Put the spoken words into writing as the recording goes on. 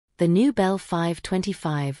The new Bell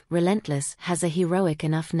 525 Relentless has a heroic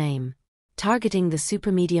enough name. Targeting the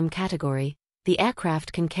supermedium category, the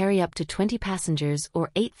aircraft can carry up to 20 passengers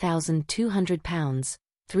or 8,200 pounds,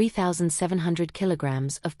 3,700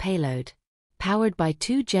 kilograms of payload. Powered by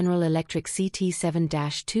two General Electric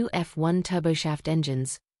CT7-2F1 Turboshaft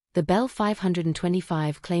engines, the Bell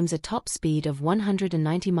 525 claims a top speed of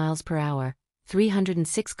 190 miles per hour,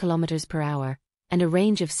 306 kilometers per hour, and a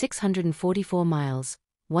range of 644 miles,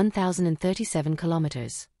 1,037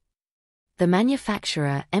 kilometers. The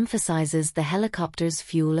manufacturer emphasizes the helicopter's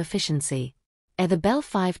fuel efficiency. The Bell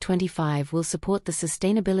 525 will support the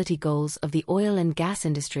sustainability goals of the oil and gas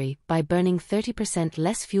industry by burning 30%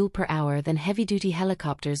 less fuel per hour than heavy-duty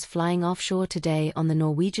helicopters flying offshore today on the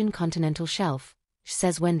Norwegian Continental Shelf,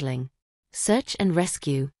 says Wendling. Search and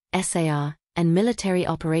rescue, SAR, and military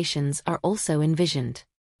operations are also envisioned.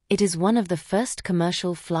 It is one of the first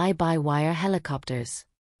commercial fly-by-wire helicopters.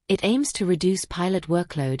 It aims to reduce pilot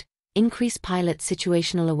workload, increase pilot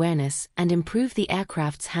situational awareness, and improve the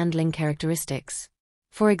aircraft's handling characteristics.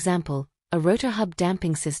 For example, a rotor-hub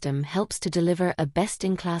damping system helps to deliver a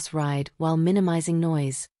best-in-class ride while minimizing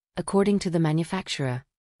noise, according to the manufacturer.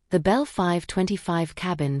 The Bell 525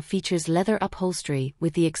 cabin features leather upholstery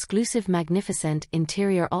with the exclusive MAGnificient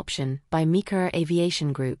interior option by Mecaer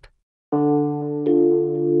Aviation Group.